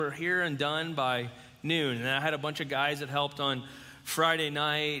were here and done by noon. And I had a bunch of guys that helped on Friday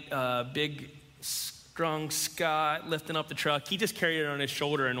night, big strong Scott lifting up the truck. He just carried it on his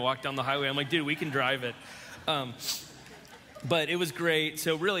shoulder and walked down the highway. I'm like, dude, we can drive it. But it was great.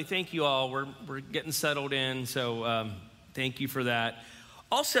 So really, thank you all. We're getting settled in. So thank you for that.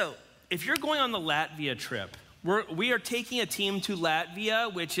 Also, if you're going on the Latvia trip, we are taking a team to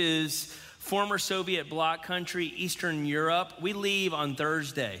Latvia, which is former Soviet bloc country, Eastern Europe. We leave on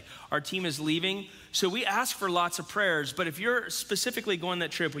Thursday. Our team is leaving. So we ask for lots of prayers. But if you're specifically going that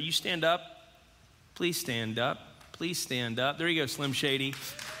trip, will you stand up? Please stand up. Please stand up. There you go, Slim Shady.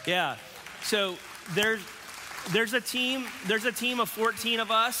 Yeah. So there's a team of 14 of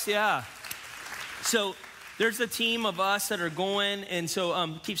us. Yeah. So there's a team of us that are going. And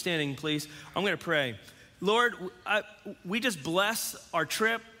so keep standing, please. I'm going to pray. Lord, we just bless our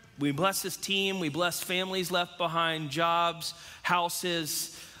trip. We bless this team. We bless families left behind, jobs,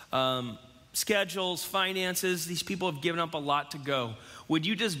 houses, schedules, finances. These people have given up a lot to go. Would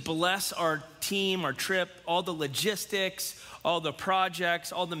you just bless our team, our trip, all the logistics, all the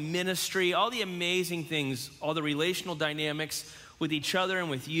projects, all the ministry, all the amazing things, all the relational dynamics with each other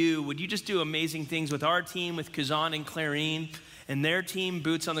and with you? Would you just do amazing things with our team, with Kazan and Clarine, and their team,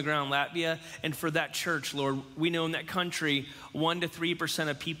 Boots on the Ground Latvia? And for that church, Lord, we know in that country, 1% to 3%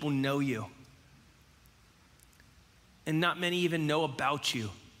 of people know you. And not many even know about you.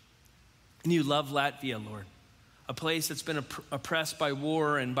 And you love Latvia, Lord. A place that's been oppressed by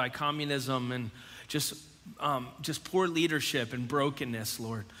war and by communism and just poor leadership and brokenness,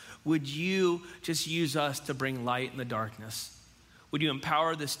 Lord. Would you just use us to bring light in the darkness? Would you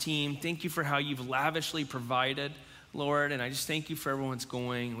empower this team? Thank you for how you've lavishly provided, Lord, and I just thank you for everyone's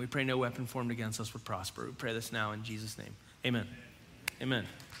going. We pray no weapon formed against us would prosper. We pray this now in Jesus' name. Amen. Amen.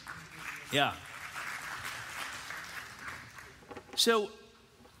 Yeah. So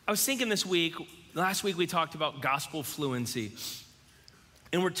I was thinking last week we talked about gospel fluency.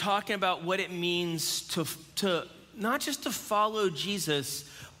 And we're talking about what it means to not just to follow Jesus,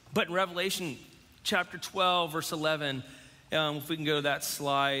 but in Revelation chapter 12, verse 11, if we can go to that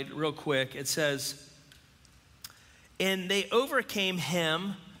slide real quick, it says, and they overcame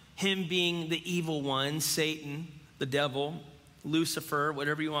him being the evil one, Satan, the devil, Lucifer,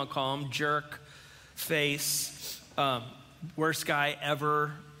 whatever you want to call him, jerk, face, worst guy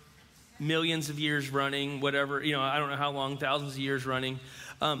ever, millions of years running, whatever, I don't know how long, thousands of years running.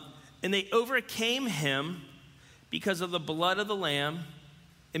 And they overcame him because of the blood of the Lamb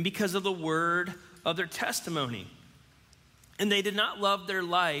and because of the word of their testimony. And they did not love their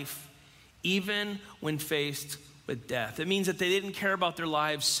life even when faced with death. It means that they didn't care about their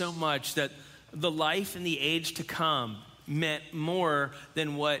lives so much that the life in the age to come meant more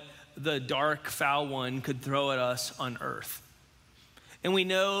than what the dark, foul one could throw at us on earth. And we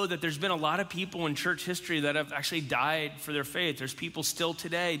know that there's been a lot of people in church history that have actually died for their faith. There's people still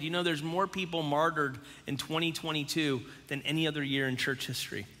today. Do you know there's more people martyred in 2022 than any other year in church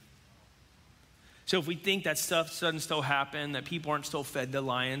history? So if we think that stuff doesn't still happen, that people aren't still fed to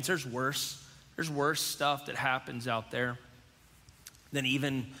lions, there's worse. There's worse stuff that happens out there than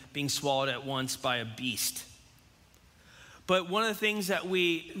even being swallowed at once by a beast. But one of the things that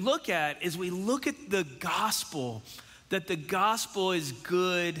we look at is we look at the gospel, that the gospel is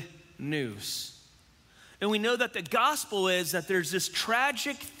good news. And we know that the gospel is that there's this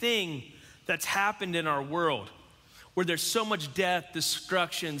tragic thing that's happened in our world where there's so much death,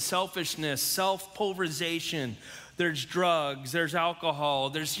 destruction, selfishness, self-pulverization. There's drugs, there's alcohol,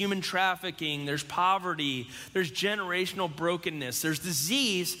 there's human trafficking, there's poverty, there's generational brokenness, there's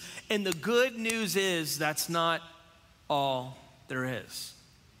disease. And the good news is that's not all there is.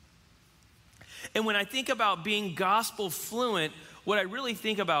 And when I think about being gospel fluent, what I really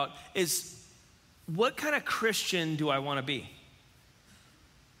think about is what kind of Christian do I want to be?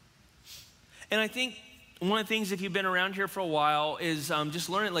 And I think one of the things, if you've been around here for a while, is just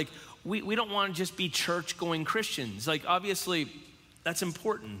learning, like, we don't want to just be church-going Christians. Like, obviously, that's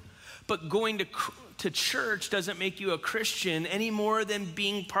important. But going to church doesn't make you a Christian any more than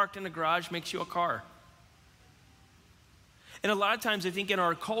being parked in a garage makes you a car. And a lot of times, I think in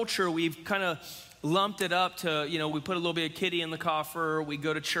our culture, we've kind of lumped it up to, we put a little bit of kitty in the coffer, we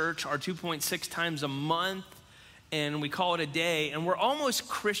go to church our 2.6 times a month, and we call it a day. And we're almost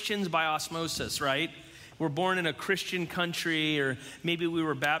Christians by osmosis, right? We're born in a Christian country, or maybe we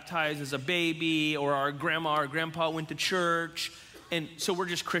were baptized as a baby, or our grandma or grandpa went to church, and so we're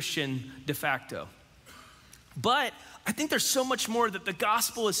just Christian de facto. But I think there's so much more, that the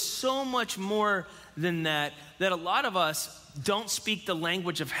gospel is so much more than that, that a lot of us don't speak the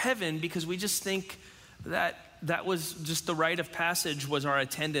language of heaven because we just think that that was just the rite of passage was our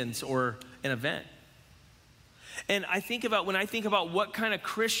attendance or an event. And when I think about what kind of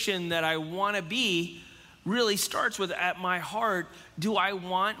Christian that I want to be, really starts with, at my heart, do I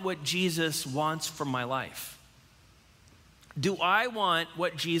want what Jesus wants for my life? Do I want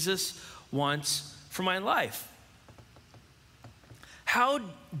what Jesus wants for my life? How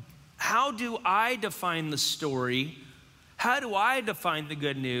do I define the story? How do I define the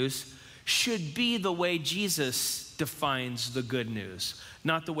good news? Should be the way Jesus defines the good news.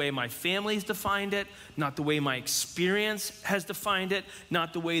 Not the way my family's defined it, not the way my experience has defined it,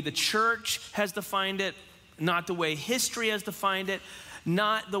 not the way the church has defined it, not the way history has defined it,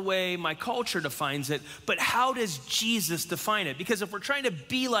 not the way my culture defines it, but how does Jesus define it? Because if we're trying to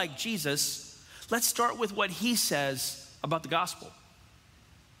be like Jesus, let's start with what he says about the gospel.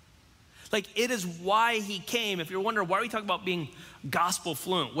 Like, it is why he came. If you're wondering, why are we talking about being gospel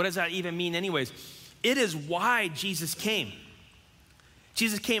fluent? What does that even mean anyways? It is why Jesus came.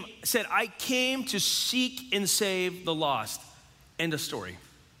 Jesus came, said, I came to seek and save the lost. End of story.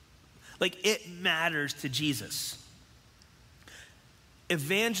 Like, it matters to Jesus.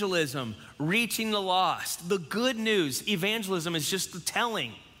 Evangelism, reaching the lost, the good news. Evangelism is just the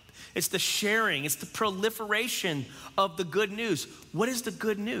telling. It's the sharing. It's the proliferation of the good news. What is the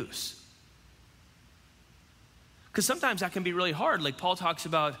good news? Because sometimes that can be really hard. Like Paul talks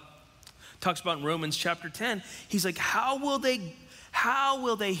about in Romans chapter 10. He's like, how will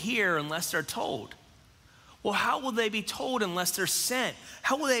they hear unless they're told? Well, how will they be told unless they're sent?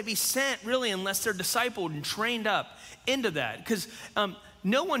 How will they be sent really unless they're discipled and trained up into that? Because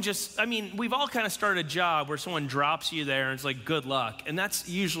no one we've all kind of started a job where someone drops you there and it's like, good luck. And that's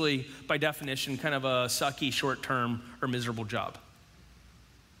usually, by definition, kind of a sucky, short-term, or miserable job.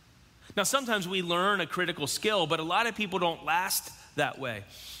 Now, sometimes we learn a critical skill, but a lot of people don't last that way.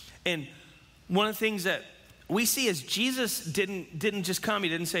 And one of the things that we see is Jesus didn't just come. He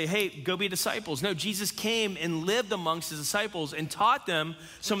didn't say, hey, go be disciples. No, Jesus came and lived amongst his disciples and taught them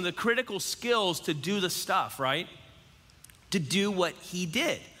some of the critical skills to do the stuff, right? To do what he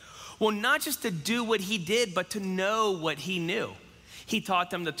did. Well, not just to do what he did, but to know what he knew. He taught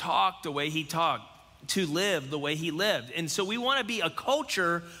them to talk the way he talked, to live the way he lived. And so we want to be a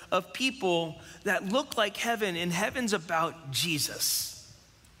culture of people that look like heaven, and heaven's about Jesus.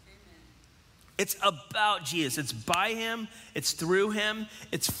 It's about Jesus. It's by him, it's through him,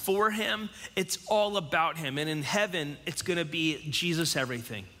 it's for him, it's all about him. And in heaven, it's going to be Jesus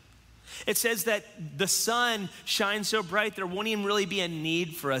everything. It says that the sun shines so bright there won't even really be a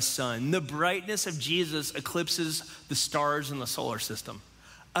need for a sun. The brightness of Jesus eclipses the stars in the solar system.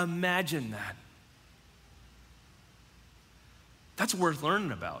 Imagine that. That's worth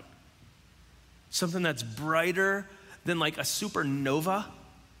learning about. Something that's brighter than like a supernova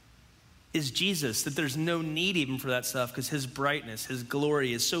is Jesus, that there's no need even for that stuff because his brightness, his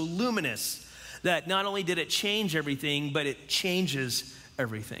glory is so luminous that not only did it change everything, but it changes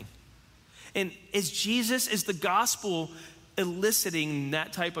everything. And is the gospel eliciting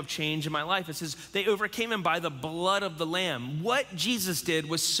that type of change in my life? It says they overcame him by the blood of the Lamb. What Jesus did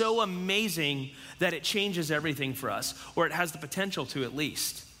was so amazing that it changes everything for us, or it has the potential to at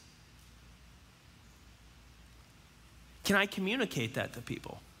least. Can I communicate that to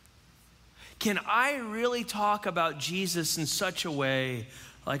people? Can I really talk about Jesus in such a way,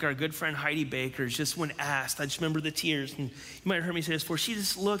 like our good friend Heidi Baker, just when asked, I just remember the tears, and you might have heard me say this before, she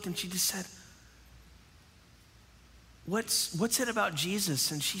just looked and she just said, what's it about Jesus?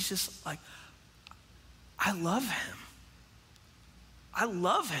 And she's just like, I love him. I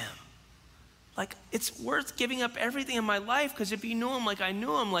love him. Like, it's worth giving up everything in my life, because if you knew him like I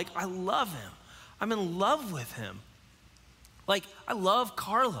knew him, like, I love him. I'm in love with him. Like, I love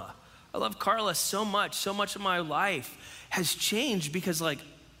Carla. I love Carla so much. So much of my life has changed because, like,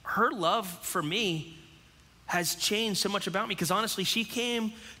 her love for me has changed so much about me. Because honestly, she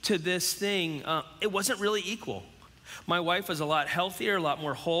came to this thing, it wasn't really equal. My wife was a lot healthier, a lot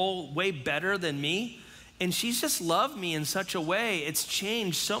more whole, way better than me. And she's just loved me in such a way. It's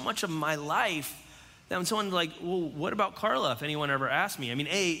changed so much of my life that when someone's like, well, what about Carla? If anyone ever asked me, I mean,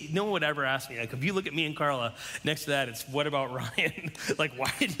 no one would ever ask me. Like, if you look at me and Carla, next to that, it's what about Ryan? Like,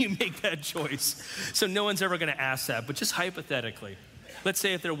 why did you make that choice? So no one's ever gonna ask that, but just hypothetically. Let's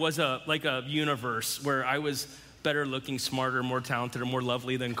say if there was a universe where I was better looking, smarter, more talented, or more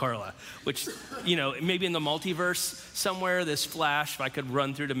lovely than Carla, which, maybe in the multiverse somewhere, this Flash, if I could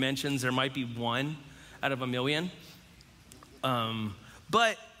run through dimensions, there might be one out of a million.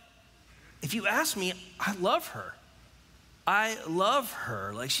 But if you ask me, I love her. I love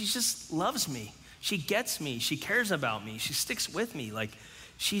her. Like, she just loves me. She gets me. She cares about me. She sticks with me. Like,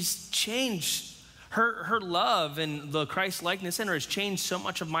 she's changed Her love and the Christ likeness in her has changed so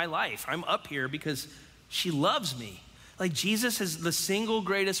much of my life. I'm up here because she loves me. Like Jesus is the single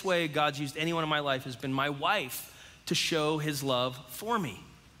greatest way God's used anyone in my life has been my wife to show his love for me.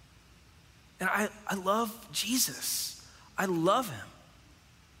 And I love Jesus. I love him.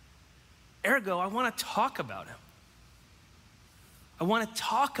 Ergo, I want to talk about him. I want to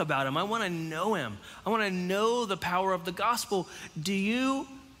talk about him. I want to know him. I want to know the power of the gospel.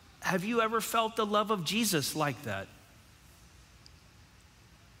 Have you ever felt the love of Jesus like that?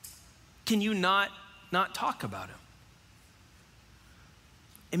 Can you not talk about him?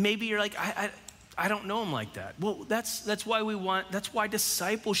 And maybe you're like, I don't know him like that. Well, that's why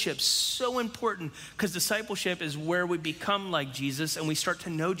discipleship's so important, because discipleship is where we become like Jesus and we start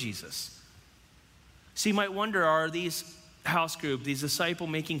to know Jesus. So you might wonder, are these house group, these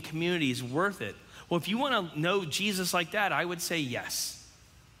disciple-making communities worth it? Well, if you want to know Jesus like that, I would say yes.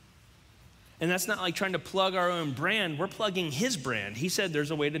 And that's not like trying to plug our own brand. We're plugging his brand. He said there's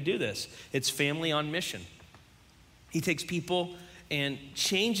a way to do this. It's family on mission. He takes people and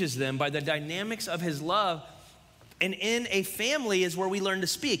changes them by the dynamics of his love. And in a family is where we learn to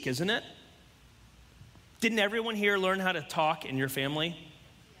speak, isn't it? Didn't everyone here learn how to talk in your family?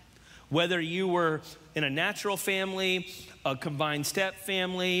 Whether you were in a natural family, a combined step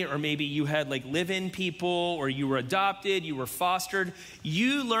family, or maybe you had like live-in people, or you were adopted, you were fostered,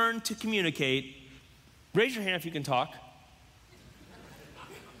 you learned to communicate. Raise your hand if you can talk.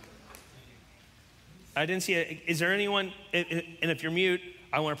 I didn't see it. Is there anyone, and if you're mute,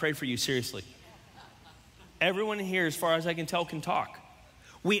 I want to pray for you, seriously. Everyone here, as far as I can tell, can talk.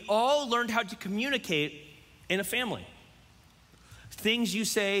 We all learned how to communicate in a family. Things you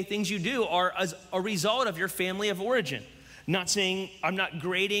say, things you do are as a result of your family of origin. Not saying, I'm not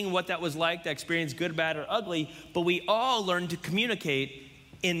grading what that was like, that experience, good, bad, or ugly, but we all learned to communicate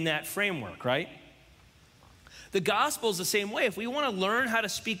in that framework, right? The gospel is the same way. If we want to learn how to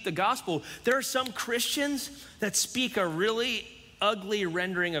speak the gospel, there are some Christians that speak a really ugly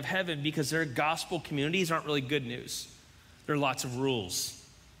rendering of heaven because their gospel communities aren't really good news. There are lots of rules.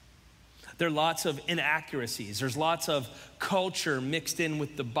 There are lots of inaccuracies. There's lots of culture mixed in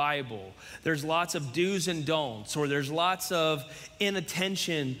with the Bible. There's lots of do's and don'ts, or there's lots of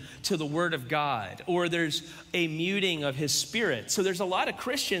inattention to the word of God, or there's a muting of his spirit. So there's a lot of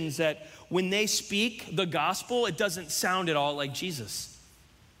Christians that when they speak the gospel, it doesn't sound at all like Jesus.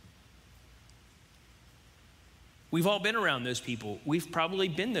 We've all been around those people. We've probably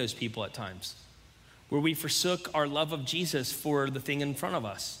been those people at times where we forsook our love of Jesus for the thing in front of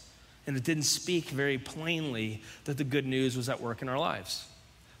us. And it didn't speak very plainly that the good news was at work in our lives,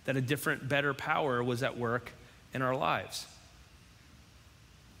 that a different, better power was at work in our lives.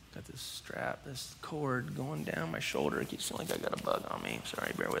 Got this strap, this cord going down my shoulder. It keeps feeling like I got a bug on me.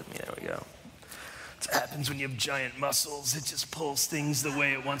 Sorry, bear with me. There we go. It happens when you have giant muscles. It just pulls things the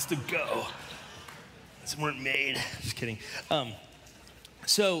way it wants to go. These weren't made. Just kidding.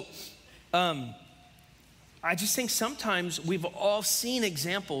 I just think sometimes we've all seen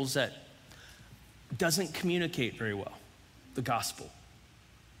examples that doesn't communicate very well, the gospel.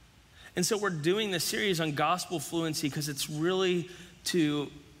 And so we're doing this series on gospel fluency because it's really to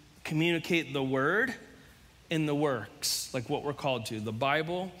communicate the word in the works, like what we're called to, the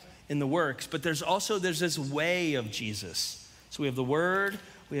Bible in the works. But there's this way of Jesus. So we have the word,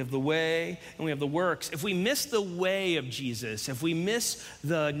 we have the way, and we have the works. If we miss the way of Jesus, if we miss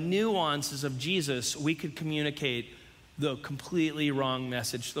the nuances of Jesus, we could communicate the completely wrong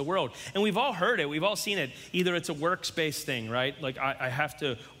message to the world. And we've all heard it. We've all seen it. Either it's a works-based thing, right? Like I have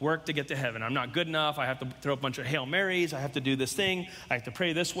to work to get to heaven. I'm not good enough. I have to throw a bunch of Hail Marys. I have to do this thing. I have to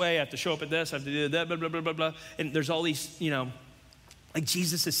pray this way. I have to show up at this. I have to do that, blah, blah, blah, blah, blah. And there's all these, like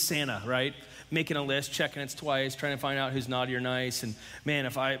Jesus is Santa, right? Making a list, checking it twice, trying to find out who's naughty or nice. And man,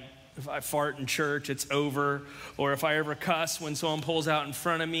 if I fart in church, it's over. Or if I ever cuss when someone pulls out in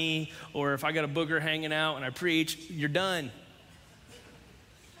front of me, or if I got a booger hanging out and I preach, you're done.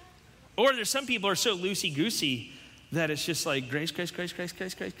 Or there's some people who are so loosey-goosey that it's just like grace, grace, grace, grace,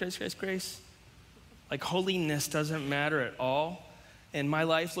 grace, grace, grace, grace, grace. Like holiness doesn't matter at all. And my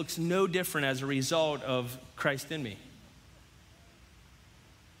life looks no different as a result of Christ in me.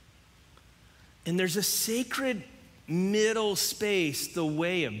 And there's a sacred middle space, the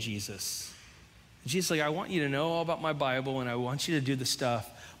way of Jesus. Jesus is like, I want you to know all about my Bible and I want you to do the stuff,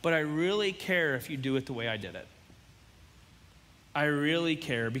 but I really care if you do it the way I did it. I really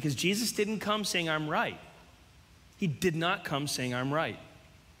care because Jesus didn't come saying I'm right. He did not come saying I'm right.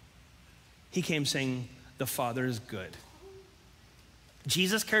 He came saying the Father is good.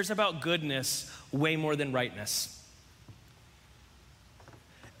 Jesus cares about goodness way more than rightness.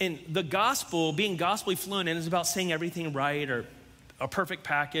 And the gospel, being gospelly fluent, is about saying everything right or a perfect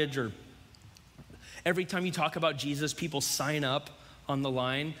package, or every time you talk about Jesus, people sign up on the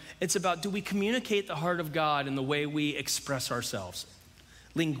line. It's about, do we communicate the heart of God in the way we express ourselves?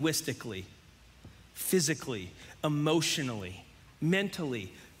 Linguistically, physically, emotionally,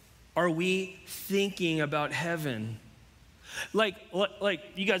 mentally. Are we thinking about heaven? Like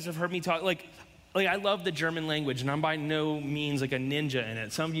you guys have heard me talk, like I love the German language, and I'm by no means like a ninja in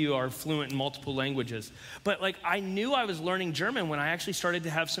it. Some of you are fluent in multiple languages. But like, I knew I was learning German when I actually started to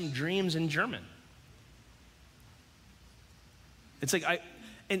have some dreams in German. It's like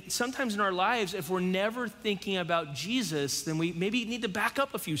and sometimes in our lives, if we're never thinking about Jesus, then we maybe need to back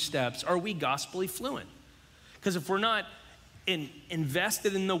up a few steps. Are we gospelly fluent? Because if we're not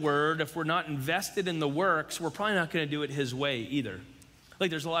invested in the word, if we're not invested in the works, we're probably not going to do it his way either. Like,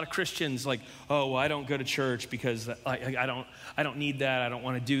 there's a lot of Christians like, oh, well, I don't go to church because I don't need that. I don't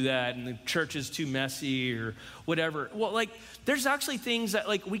want to do that. And the church is too messy or whatever. Well, like, there's actually things that,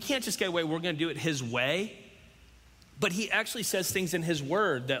 like, we can't just get away. We're going to do it his way. But he actually says things in his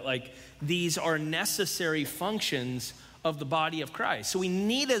word that, like, these are necessary functions of the body of Christ. So we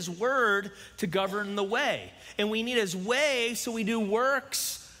need his word to govern the way. And we need his way so we do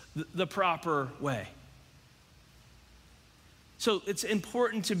works the proper way. So it's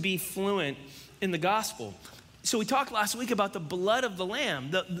important to be fluent in the gospel. So we talked last week about the blood of the Lamb.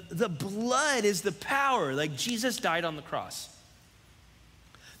 The blood is the power. Like, Jesus died on the cross.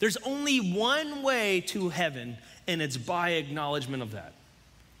 There's only one way to heaven, and it's by acknowledgement of that.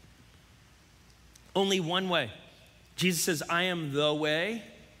 Only one way. Jesus says, I am the way,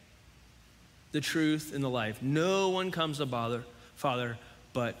 the truth, and the life. No one comes to the Father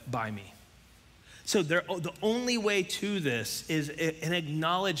but by me. So the only way to this is an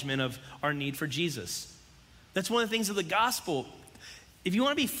acknowledgement of our need for Jesus. That's one of the things of the gospel. If you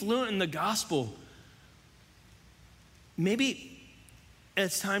want to be fluent in the gospel, maybe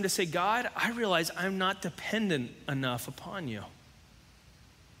it's time to say, God, I realize I'm not dependent enough upon you.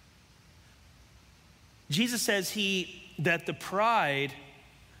 Jesus says that the proud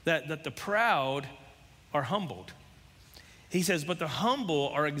are humbled. He says, but the humble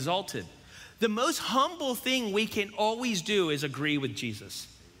are exalted. The most humble thing we can always do is agree with Jesus.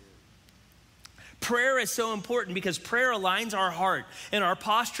 Prayer is so important because prayer aligns our heart and our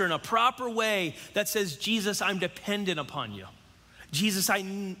posture in a proper way that says, Jesus, I'm dependent upon you. Jesus, I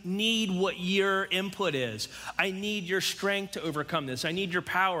need what your input is. I need your strength to overcome this. I need your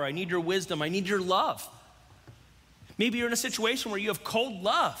power. I need your wisdom. I need your love. Maybe you're in a situation where you have cold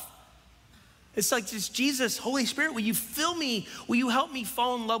love. It's like, just Jesus, Holy Spirit, will you fill me? Will you help me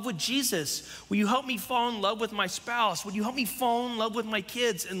fall in love with Jesus? Will you help me fall in love with my spouse? Will you help me fall in love with my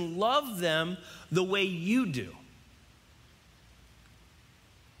kids and love them the way you do?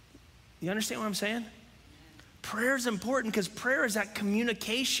 You understand what I'm saying? Prayer is important because prayer is that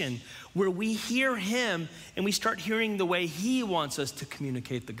communication where we hear him and we start hearing the way he wants us to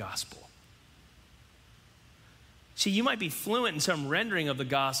communicate the gospel. See, you might be fluent in some rendering of the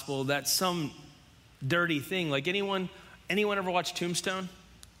gospel that's some dirty thing. Like, anyone ever watch Tombstone?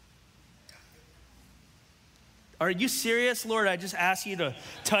 Are you serious? Lord, I just asked you to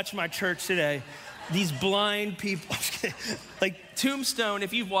touch my church today. These blind people. Like, Tombstone,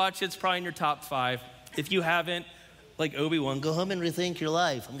 if you've watched it, it's probably in your top 5. If you haven't, like Obi-Wan, go home and rethink your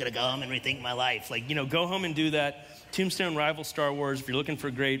life. I'm going to go home and rethink my life. Like, go home and do that. Tombstone rivals Star Wars if you're looking for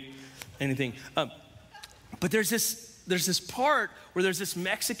great anything. But there's this part where there's this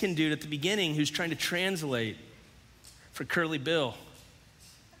Mexican dude at the beginning who's trying to translate for Curly Bill.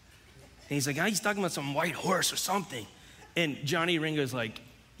 And he's like, he's talking about some white horse or something. And Johnny Ringo's like,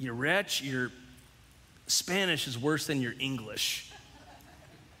 you're rich, your Spanish is worse than your English.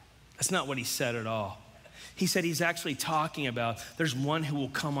 That's not what he said at all. He said he's actually talking about there's one who will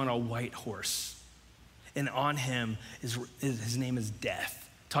come on a white horse. And on him, his name is Death.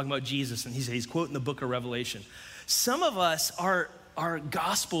 Talking about Jesus, and he's quoting the book of Revelation. Some of us, our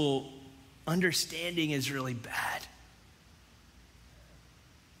gospel understanding is really bad.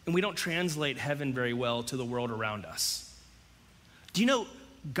 And we don't translate heaven very well to the world around us. Do you know,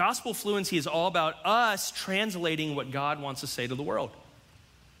 gospel fluency is all about us translating what God wants to say to the world.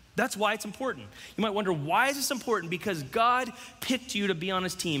 That's why it's important. You might wonder, why is this important? Because God picked you to be on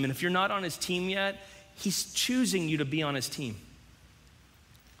his team. And if you're not on his team yet, he's choosing you to be on his team.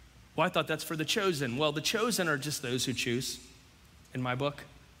 Well, I thought that's for the chosen. Well, the chosen are just those who choose, in my book.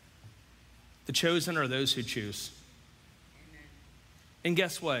 The chosen are those who choose. Amen. And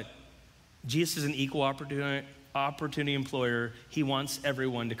guess what? Jesus is an equal opportunity employer. He wants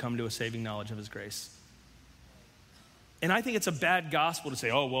everyone to come to a saving knowledge of his grace. And I think it's a bad gospel to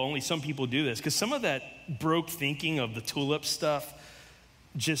say, oh, well, only some people do this. Because some of that broke thinking of the tulip stuff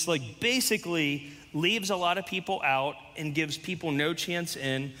just like basically leaves a lot of people out and gives people no chance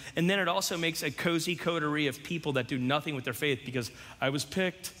in. And then it also makes a cozy coterie of people that do nothing with their faith because I was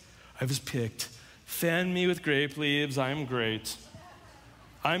picked. Fan me with grape leaves, I'm great.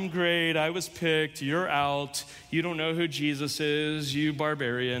 I'm great, I was picked, you're out. You don't know who Jesus is, you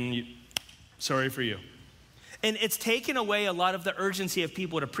barbarian. Sorry for you. And it's taken away a lot of the urgency of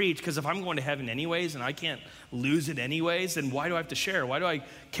people to preach, because if I'm going to heaven anyways and I can't lose it anyways, then why do I have to share? Why do I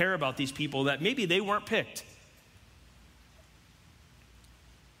care about these people that maybe they weren't picked?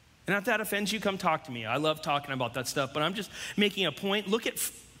 And if that offends you, come talk to me. I love talking about that stuff, but I'm just making a point.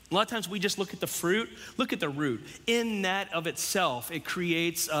 A lot of times we just look at the fruit, look at the root. In that of itself, it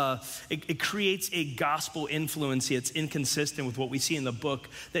creates a gospel influence. It's inconsistent with what we see in the book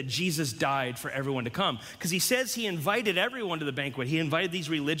that Jesus died for everyone to come. Because he says he invited everyone to the banquet. He invited these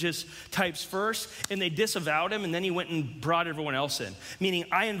religious types first, and they disavowed him, and then he went and brought everyone else in. Meaning,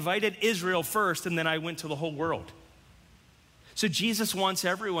 I invited Israel first, and then I went to the whole world. So Jesus wants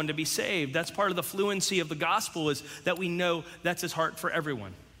everyone to be saved. That's part of the fluency of the gospel, is that we know that's his heart for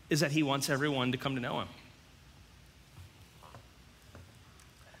everyone, is that he wants everyone to come to know him.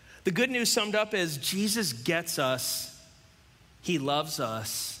 The good news summed up is Jesus gets us, he loves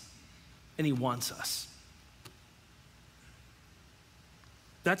us, and he wants us.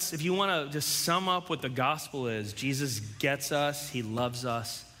 That's, if you want to just sum up what the gospel is, Jesus gets us, he loves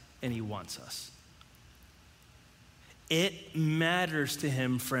us, and he wants us. It matters to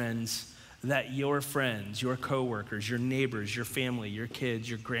him, friends, that your friends, your coworkers, your neighbors, your family, your kids,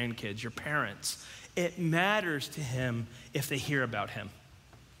 your grandkids, your parents, it matters to him if they hear about him.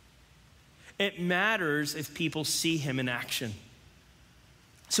 It matters if people see him in action.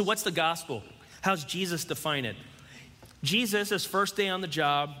 So what's the gospel? How's Jesus define it? Jesus, his first day on the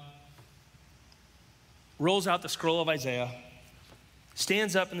job, rolls out the scroll of Isaiah,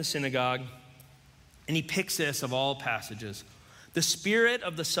 stands up in the synagogue, and he picks this of all passages. The Spirit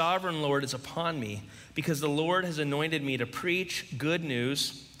of the sovereign Lord is upon me, because the Lord has anointed me to preach good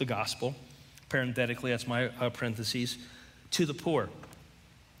news, the gospel, parenthetically, that's my parentheses, to the poor.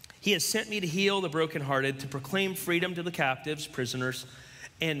 He has sent me to heal the brokenhearted, to proclaim freedom to the captives, prisoners,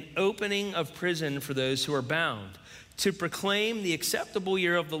 and opening of prison for those who are bound, to proclaim the acceptable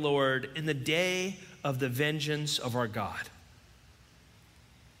year of the Lord in the day of the vengeance of our God.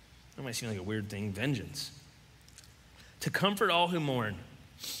 That might seem like a weird thing, vengeance. To comfort all who mourn,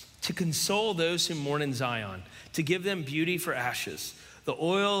 to console those who mourn in Zion, to give them beauty for ashes, the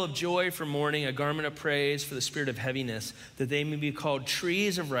oil of joy for mourning, a garment of praise for the spirit of heaviness, that they may be called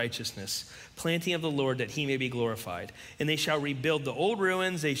trees of righteousness, planting of the Lord, that he may be glorified. And they shall rebuild the old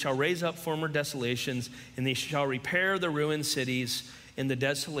ruins, they shall raise up former desolations, and they shall repair the ruined cities in the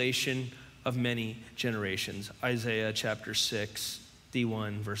desolation of many generations. Isaiah chapter 6,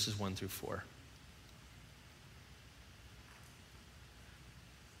 D1, verses 1 through 4.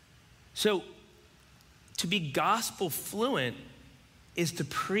 So, to be gospel fluent is to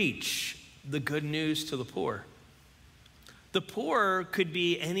preach the good news to the poor. The poor could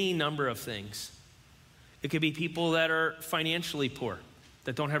be any number of things. It could be people that are financially poor,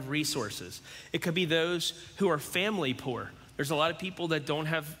 that don't have resources. It could be those who are family poor. There's a lot of people that don't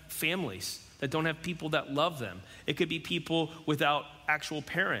have families, that don't have people that love them. It could be people without actual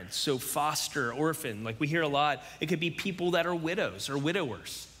parents, so foster, orphan, like we hear a lot. It could be people that are widows or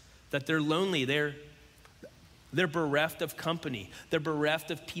widowers, that they're lonely, they're bereft of company, they're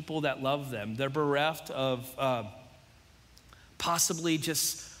bereft of people that love them, they're bereft of possibly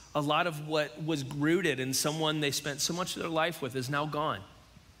just a lot of what was rooted in someone they spent so much of their life with is now gone.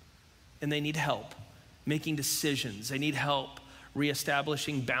 And they need help making decisions. They need help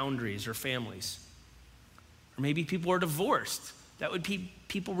reestablishing boundaries or families. Or maybe people are divorced. That would be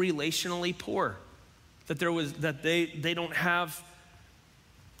people relationally poor. That they don't have,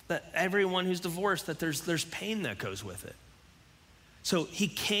 that everyone who's divorced, that there's pain that goes with it. So he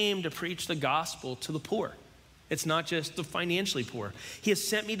came to preach the gospel to the poor. It's not just the financially poor. He has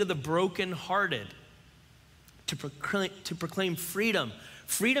sent me to the brokenhearted to proclaim freedom.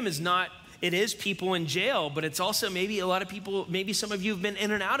 Freedom is not, it is people in jail, but it's also maybe a lot of people, maybe some of you have been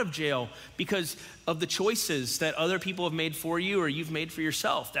in and out of jail because of the choices that other people have made for you or you've made for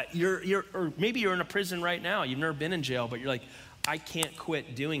yourself. That or maybe you're in a prison right now. You've never been in jail, but you're like, I can't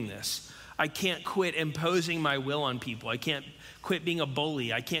quit doing this. I can't quit imposing my will on people. I can't quit being a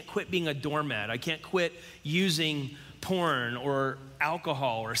bully. I can't quit being a doormat. I can't quit using porn or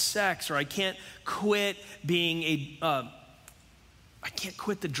alcohol or sex, or I can't quit being I can't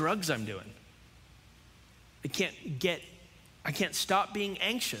quit the drugs I'm doing. I can't stop being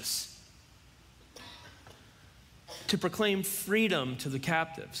anxious. To proclaim freedom to the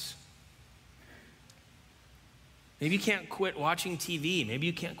captives. Maybe you can't quit watching TV. Maybe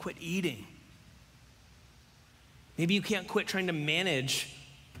you can't quit eating. Maybe you can't quit trying to manage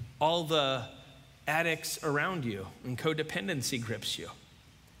all the addicts around you and codependency grips you.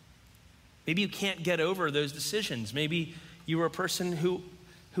 Maybe you can't get over those decisions. Maybe you were a person who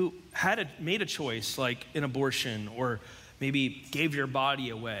made a choice like an abortion, or maybe gave your body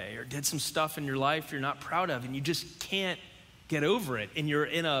away, or did some stuff in your life you're not proud of, and you just can't get over it, and you're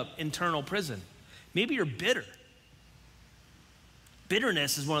in an internal prison. Maybe you're bitter.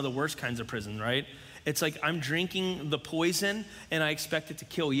 Bitterness is one of the worst kinds of prison, right? It's like I'm drinking the poison and I expect it to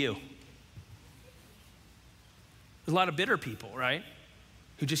kill you. There's a lot of bitter people, right?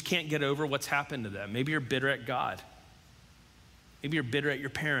 Who just can't get over what's happened to them. Maybe you're bitter at God. Maybe you're bitter at your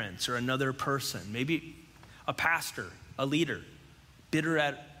parents or another person. Maybe a pastor, a leader, bitter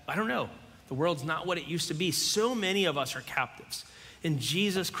at, I don't know. The world's not what it used to be. So many of us are captives. And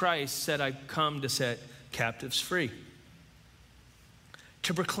Jesus Christ said, I've come to set captives free.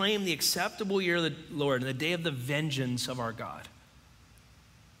 To proclaim the acceptable year of the Lord and the day of the vengeance of our God.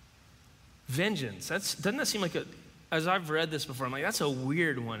 Vengeance, doesn't that seem like as I've read this before, I'm like, that's a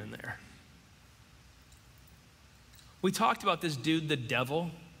weird one in there. We talked about this dude, the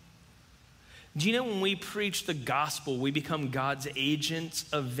devil. Do you know when we preach the gospel, we become God's agents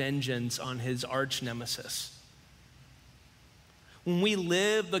of vengeance on his arch nemesis? When we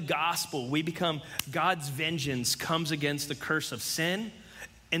live the gospel, we become God's vengeance comes against the curse of sin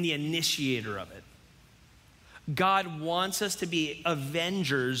and the initiator of it. God wants us to be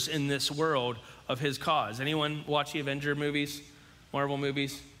avengers in this world of his cause. Anyone watch the Avenger movies, Marvel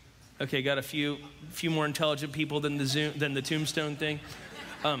movies? Okay, got a few more intelligent people than the Tombstone thing.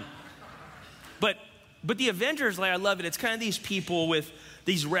 But the Avengers, like, I love it. It's kind of these people with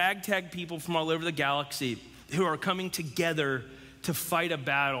these ragtag people from all over the galaxy who are coming together to fight a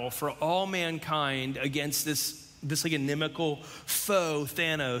battle for all mankind against this like inimical foe,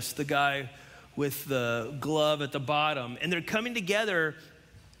 Thanos, the guy with the glove at the bottom. And they're coming together,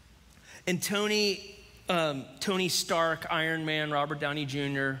 and Tony Stark, Iron Man, Robert Downey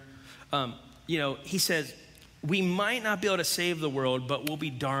Jr., he says, we might not be able to save the world, but we'll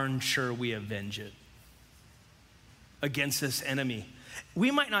be darn sure we avenge it against this enemy. We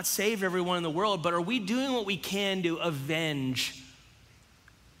might not save everyone in the world, but are we doing what we can to avenge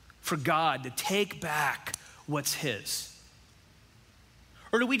for God, to take back what's his?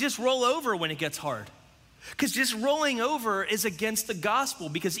 Or do we just roll over when it gets hard? Because just rolling over is against the gospel,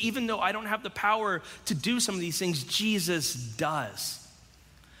 because even though I don't have the power to do some of these things, Jesus does.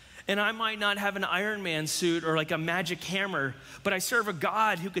 And I might not have an Iron Man suit or like a magic hammer, but I serve a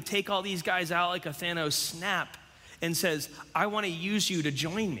God who could take all these guys out like a Thanos snap and says, I want to use you to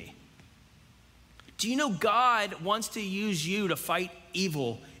join me. Do you know God wants to use you to fight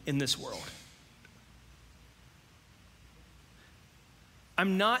evil in this world?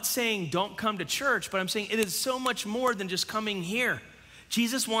 I'm not saying don't come to church, but I'm saying it is so much more than just coming here.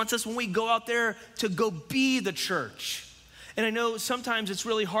 Jesus wants us when we go out there to go be the church. And I know sometimes it's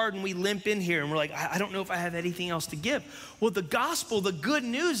really hard when we limp in here and we're like, I don't know if I have anything else to give. Well, the gospel, the good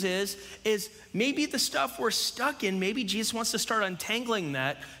news is maybe the stuff we're stuck in, maybe Jesus wants to start untangling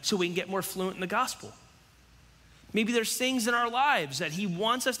that so we can get more fluent in the gospel. Maybe there's things in our lives that he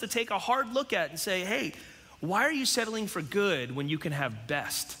wants us to take a hard look at and say, hey, why are you settling for good when you can have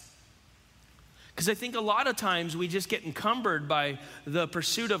best? Because I think a lot of times we just get encumbered by the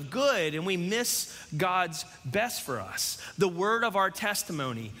pursuit of good and we miss God's best for us. The word of our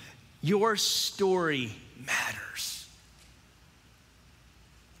testimony, your story matters.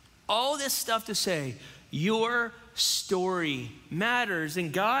 All this stuff to say, your story matters,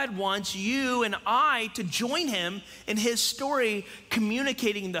 and God wants you and I to join him in his story,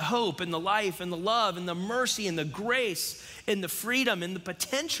 communicating the hope and the life and the love and the mercy and the grace and the freedom and the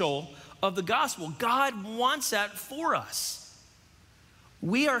potential of the gospel. God wants that for us.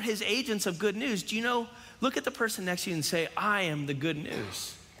 We are his agents of good news. Do you know, look at the person next to you and say, I am the good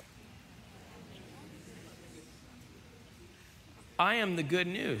news. I am the good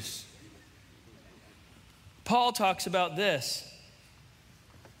news. Paul talks about this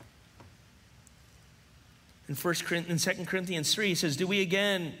in 2 Corinthians 3. He says, do we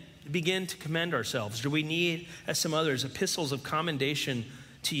again begin to commend ourselves? Do we need, as some others, epistles of commendation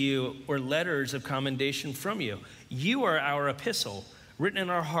to you or letters of commendation from you? You are our epistle, written in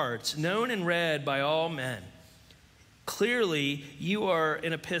our hearts, known and read by all men. Clearly, you are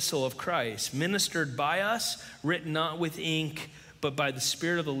an epistle of Christ, ministered by us, written not with ink, but by the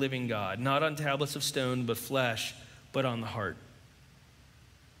Spirit of the living God, not on tablets of stone, but flesh, but on the heart.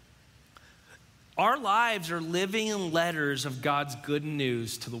 Our lives are living letters of God's good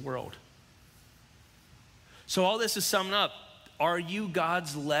news to the world. So all this is summed up. Are you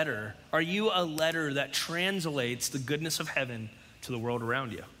God's letter? Are you a letter that translates the goodness of heaven to the world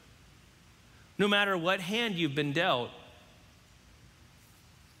around you? No matter what hand you've been dealt,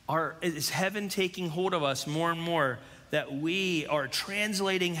 is heaven taking hold of us more and more, that we are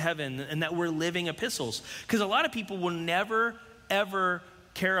translating heaven and that we're living epistles? Because a lot of people will never, ever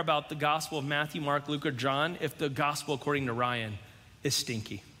care about the gospel of Matthew, Mark, Luke, or John if the gospel according to Ryan is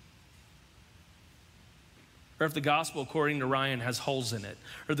stinky. Or if the gospel according to Ryan has holes in it.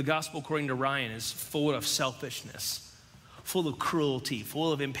 Or the gospel according to Ryan is full of selfishness, full of cruelty,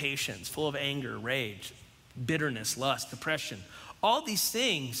 full of impatience, full of anger, rage, bitterness, lust, depression. All these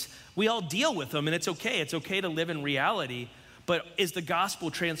things, we all deal with them, and it's okay. It's okay to live in reality. But is the gospel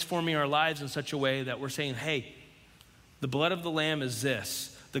transforming our lives in such a way that we're saying, hey, the blood of the Lamb is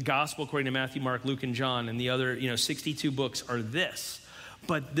this. The gospel according to Matthew, Mark, Luke, and John, and the other 62 books are this.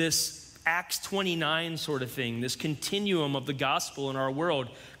 But this Acts 29 sort of thing, this continuum of the gospel in our world,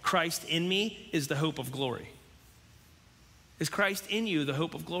 Christ in me is the hope of glory. Is Christ in you the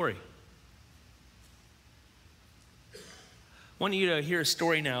hope of glory? I want you to hear a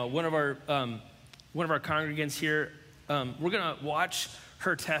story now. One of our congregants here, we're gonna watch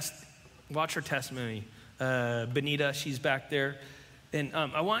her testimony. Benita, she's back there. And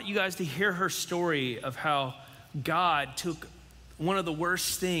I want you guys to hear her story of how God took one of the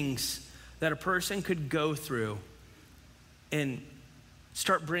worst things that a person could go through and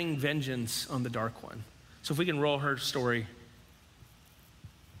start bringing vengeance on the dark one. So if we can roll her story.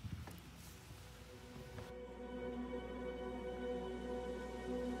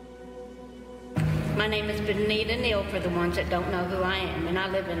 My name is Benita Neal, for the ones that don't know who I am, and I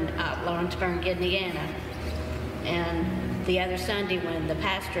live in Lawrenceburg, Indiana. And the other Sunday when the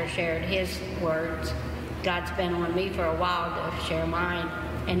pastor shared his words, God's been on me for a while to share mine,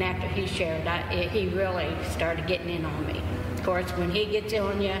 and after he shared, he really started getting in on me. Of course, when he gets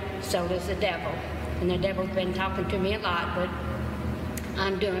on you, so does the devil. And the devil's been talking to me a lot, but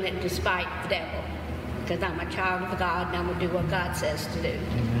I'm doing it despite the devil, because I'm a child of God, and I'm going to do what God says to do.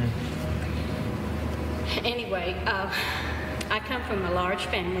 Amen. Anyway, I come from a large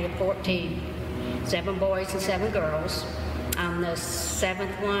family of 14, 7 boys and 7 girls. I'm the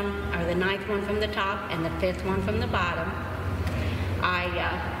 7th one, or the 9th one from the top, and the 5th one from the bottom. I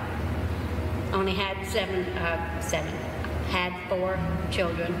only had had 4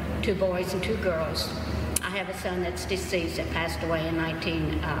 children, 2 boys and 2 girls. I have a son that's deceased that passed away in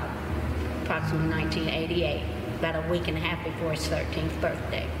approximately 1988, about a week and a half before his 13th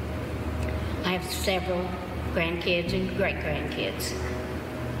birthday. I have several grandkids and great-grandkids.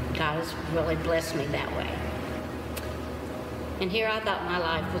 God has really blessed me that way. And here I thought my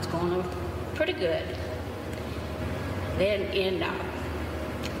life was going pretty good. Then in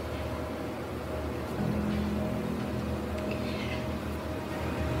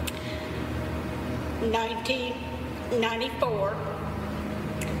 1994,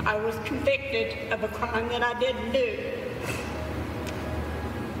 I was convicted of a crime that I didn't do.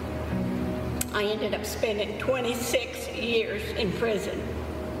 I ended up spending 26 years in prison.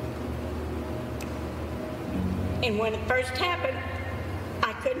 And when it first happened,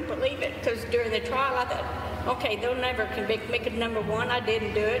 I couldn't believe it, because during the trial I thought, okay, they'll never convict me because, number one, I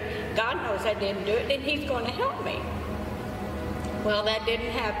didn't do it. God knows I didn't do it, and he's going to help me. Well, that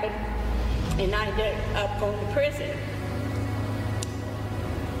didn't happen, and I ended up going to prison.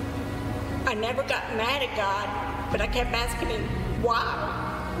 I never got mad at God, but I kept asking him, why?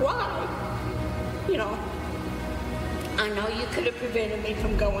 Why? You know, I know you could have prevented me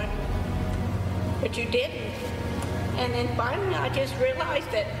from going, but you didn't. And then finally I just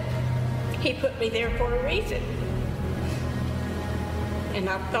realized that he put me there for a reason. And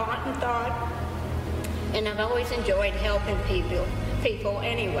I've thought and thought, and I've always enjoyed helping people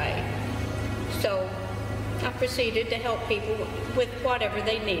anyway. So I proceeded to help people with whatever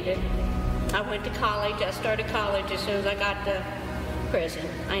they needed. I went to college. I started college as soon as I got to prison.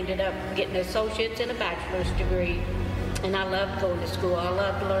 I ended up getting an associate's and a bachelor's degree, and I loved going to school. I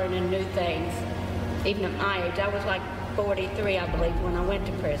loved learning new things. Even at my age, I was like 43, I believe, when I went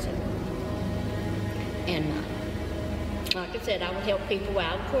to prison. And like I said, I would help people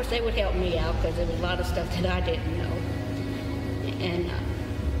out. Of course, they would help me out because there was a lot of stuff that I didn't know. And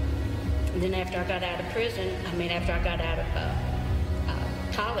then after I got out of after I got out of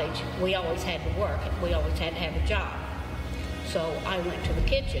college, we always had to work. We always had to have a job. So I went to the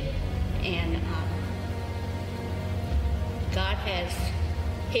kitchen, and God has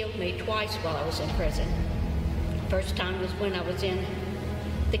healed me twice while I was in prison. First time was when I was in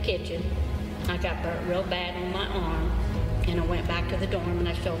the kitchen. I got burnt real bad on my arm, and I went back to the dorm and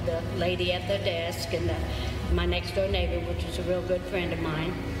I showed the lady at the desk and my next door neighbor, which is a real good friend of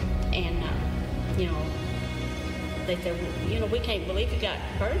mine, and they said, well, we can't believe you got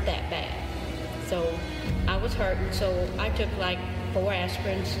burnt that bad. So I was hurting, so I took like 4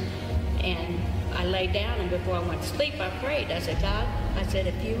 aspirins, and I laid down, and before I went to sleep, I prayed. I said, God, I said,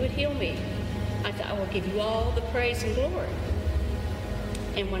 if you would heal me, I said, I will give you all the praise and glory.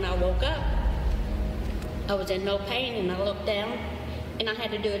 And when I woke up, I was in no pain, and I looked down, and I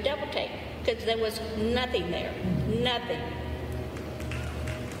had to do a double take because there was nothing there, nothing.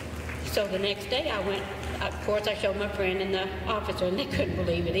 So the next day I went, of course I showed my friend and the officer, and they couldn't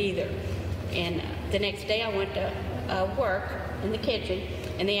believe it either. And the next day I went to work in the kitchen,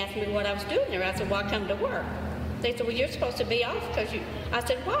 and they asked me what I was doing there. I said, well, I come to work. They said, well, you're supposed to be off because you... I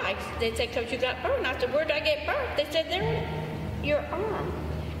said, why? They said, because you got burned. I said, where did I get burned? They said, there in your arm.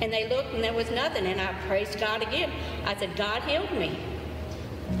 And they looked, and there was nothing, and I praised God again. I said, God healed me.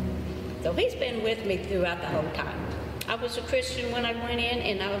 So he's been with me throughout the whole time. I was a Christian when I went in,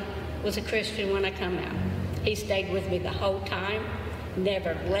 and I was a Christian when I come out. He stayed with me the whole time,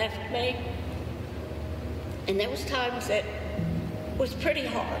 never left me. And there was times that was pretty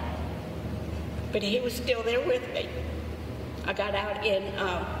hard, but he was still there with me. I got out in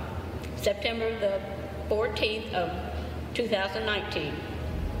September the 14th of 2019.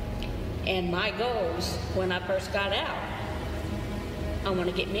 And my goals when I first got out, I want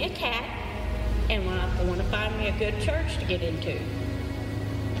to get me a cat, and I want to find me a good church to get into.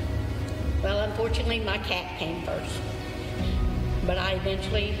 Well, unfortunately, my cat came first. But I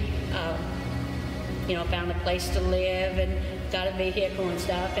eventually, found a place to live and got a vehicle and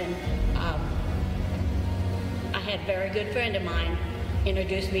stuff. And I had a very good friend of mine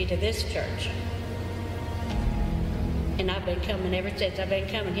introduce me to this church. And I've been coming ever since. I've been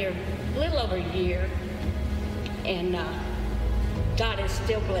coming here a little over a year. And God is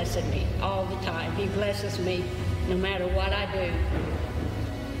still blessing me all the time. He blesses me no matter what I do.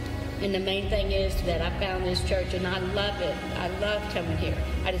 And the main thing is that I found this church, and I love it. I love coming here.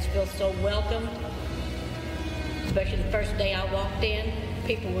 I just feel so welcome. Especially the first day I walked in,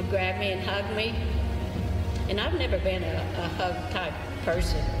 people would grab me and hug me. And I've never been a hug type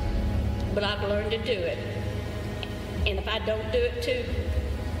person, but I've learned to do it. And if I don't do it to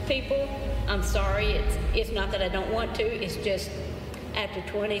people, I'm sorry. It's not that I don't want to. It's just after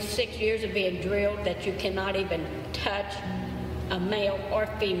 26 years of being drilled that you cannot even touch a male or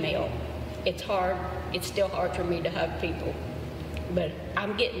female. It's hard. It's still hard for me to hug people. But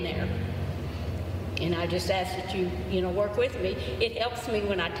I'm getting there. And I just ask that you work with me. It helps me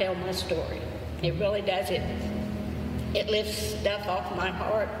when I tell my story. It really does. It lifts stuff off my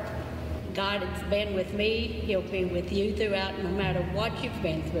heart. God has been with me. He'll be with you throughout, no matter what you've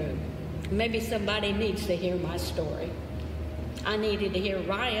been through. Maybe somebody needs to hear my story. I needed to hear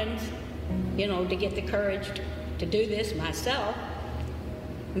Ryan's, to get the courage to do this myself.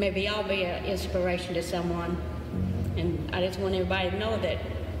 Maybe I'll be an inspiration to someone. And I just want everybody to know that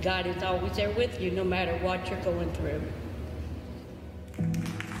God is always there with you, no matter what you're going through.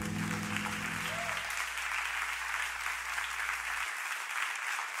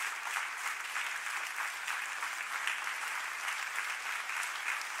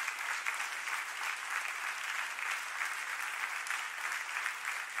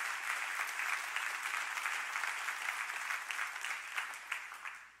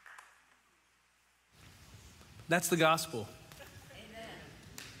 That's the gospel.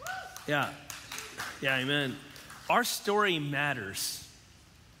 Amen. Yeah, amen. Our story matters.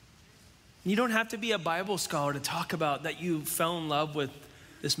 You don't have to be a Bible scholar to talk about that you fell in love with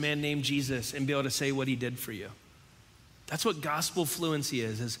this man named Jesus and be able to say what he did for you. That's what gospel fluency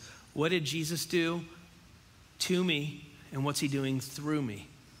is what did Jesus do to me and what's he doing through me?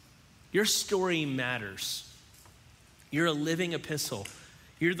 Your story matters. You're a living epistle.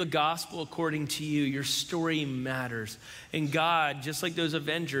 You're the gospel according to you. Your story matters. And God, just like those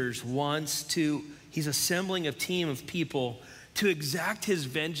Avengers, he's assembling a team of people to exact his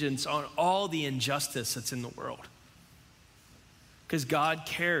vengeance on all the injustice that's in the world. Because God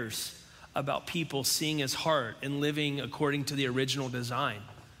cares about people seeing his heart and living according to the original design.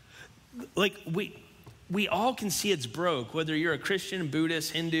 Like we all can see it's broke, whether you're a Christian,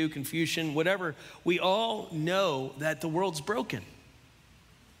 Buddhist, Hindu, Confucian, whatever. We all know that the world's broken.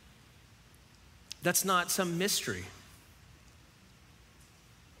 That's not some mystery.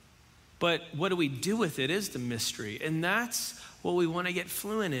 But what do we do with it is the mystery. And that's what we want to get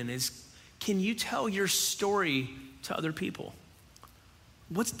fluent in, is can you tell your story to other people?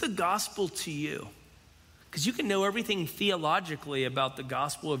 What's the gospel to you? Because you can know everything theologically about the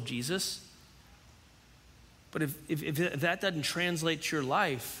gospel of Jesus, but if that doesn't translate to your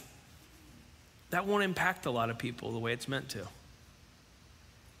life, that won't impact a lot of people the way it's meant to.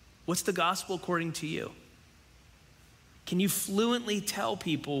 What's the gospel according to you? Can you fluently tell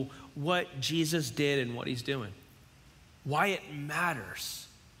people what Jesus did and what he's doing? Why it matters?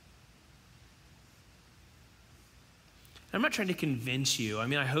 I'm not trying to convince you. I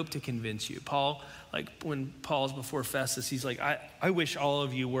mean, I hope to convince you. Paul, like when Paul's before Festus, he's like, I wish all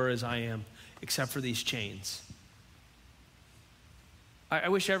of you were as I am, except for these chains. I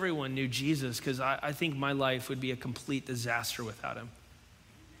wish everyone knew Jesus, because I think my life would be a complete disaster without him.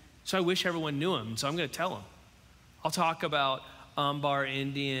 So I wish everyone knew him, so I'm going to tell them. I'll talk about Ambar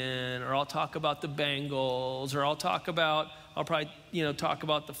Indian, or I'll talk about the Bengals, or I'll probably talk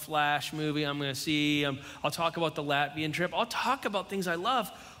about the Flash movie I'm going to see. I'll talk about the Latvian trip. I'll talk about things I love.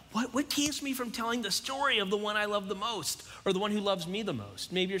 What keeps me from telling the story of the one I love the most, or the one who loves me the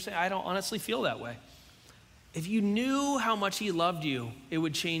most? Maybe you're saying, I don't honestly feel that way. If you knew how much he loved you, it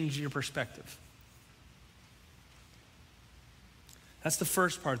would change your perspective. That's the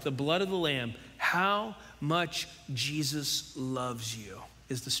first part, the blood of the Lamb. How much Jesus loves you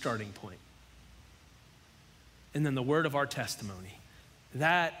is the starting point. And then the word of our testimony.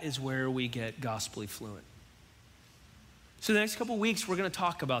 That is where we get gospelly fluent. So the next couple weeks, we're going to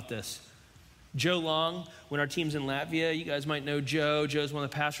talk about this. Joe Long, when our team's in Latvia, you guys might know Joe. Joe's one of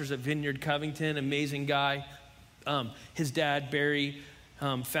the pastors at Vineyard Covington, amazing guy. His dad, Barry,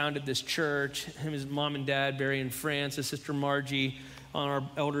 founded this church. His mom and dad, Barry in France, his sister Margie on our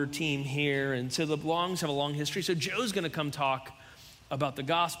elder team here. And so the Longs have a long history. So Joe's going to come talk about the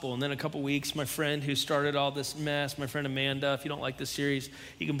gospel. And then a couple weeks, my friend who started all this mess, my friend Amanda, if you don't like this series,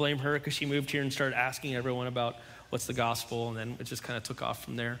 you can blame her because she moved here and started asking everyone about what's the gospel, and then it just kind of took off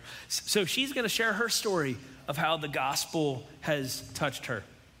from there. So she's going to share her story of how the gospel has touched her.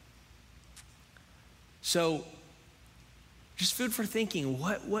 So just food for thinking.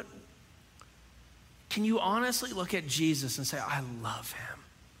 What can you honestly look at Jesus and say, I love him.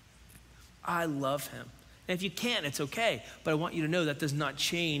 I love him. And if you can't, it's okay. But I want you to know that does not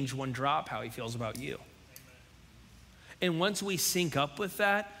change one drop how he feels about you. And once we sync up with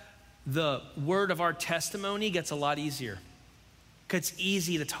that, the word of our testimony gets a lot easier. Because it's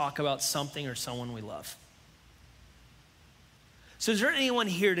easy to talk about something or someone we love. So is there anyone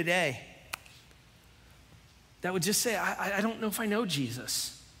here today that would just say, I don't know if I know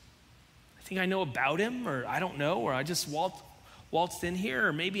Jesus. I think I know about him, or I don't know, or I just waltzed in here,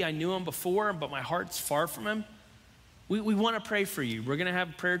 or maybe I knew him before, but my heart's far from him. We want to pray for you. We're going to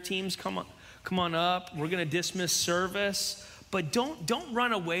have prayer teams come on up. We're going to dismiss service, but don't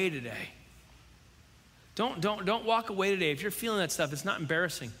run away today. Don't walk away today. If you're feeling that stuff, it's not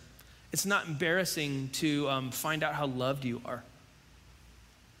embarrassing. It's not embarrassing to find out how loved you are.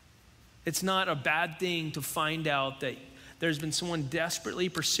 It's not a bad thing to find out that there's been someone desperately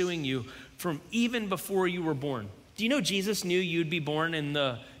pursuing you from even before you were born. Do you know Jesus knew you'd be born in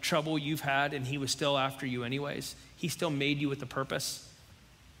the trouble you've had, and he was still after you anyways? He still made you with a purpose.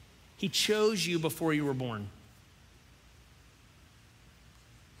 He chose you before you were born.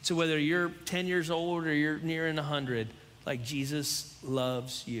 So whether you're 10 years old or you're nearing 100, like Jesus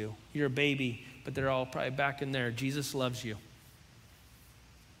loves you. You're a baby, but they're all probably back in there. Jesus loves you.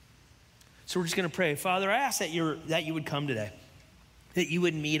 So we're just going to pray. Father, I ask that you would come today, that you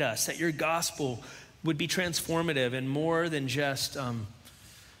would meet us, that your gospel would be transformative and more than just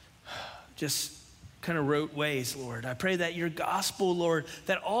kind of rote ways, Lord. I pray that your gospel, Lord,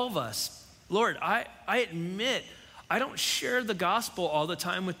 that all of us, Lord, I admit I don't share the gospel all the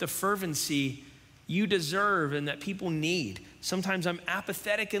time with the fervency you deserve and that people need. Sometimes I'm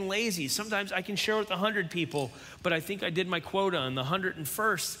apathetic and lazy. Sometimes I can share with 100 people, but I think I did my quota, and the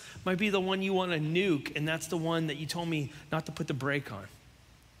 101st might be the one you want to nuke, and that's the one that you told me not to put the brake on.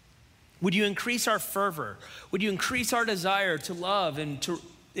 Would you increase our fervor? Would you increase our desire to love and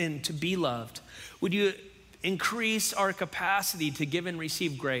to be loved? Would you increase our capacity to give and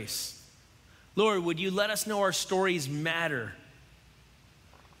receive grace? Lord, would you let us know our stories matter?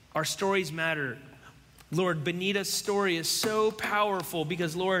 Our stories matter. Lord, Benita's story is so powerful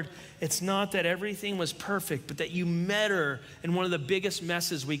because, Lord, it's not that everything was perfect, but that you met her in one of the biggest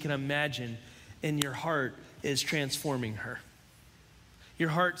messes we can imagine, and your heart is transforming her. Your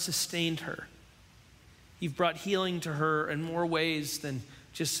heart sustained her. You've brought healing to her in more ways than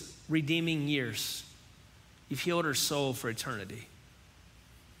just redeeming years. You've healed her soul for eternity.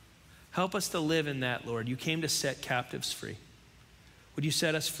 Help us to live in that, Lord. You came to set captives free. Would you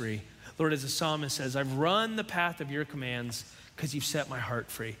set us free? Lord, as the psalmist says, I've run the path of your commands because you've set my heart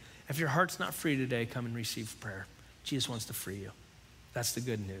free. If your heart's not free today, come and receive prayer. Jesus wants to free you. That's the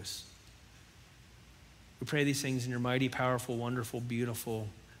good news. We pray these things in your mighty, powerful, wonderful, beautiful,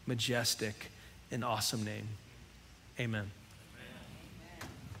 majestic, and awesome name. Amen.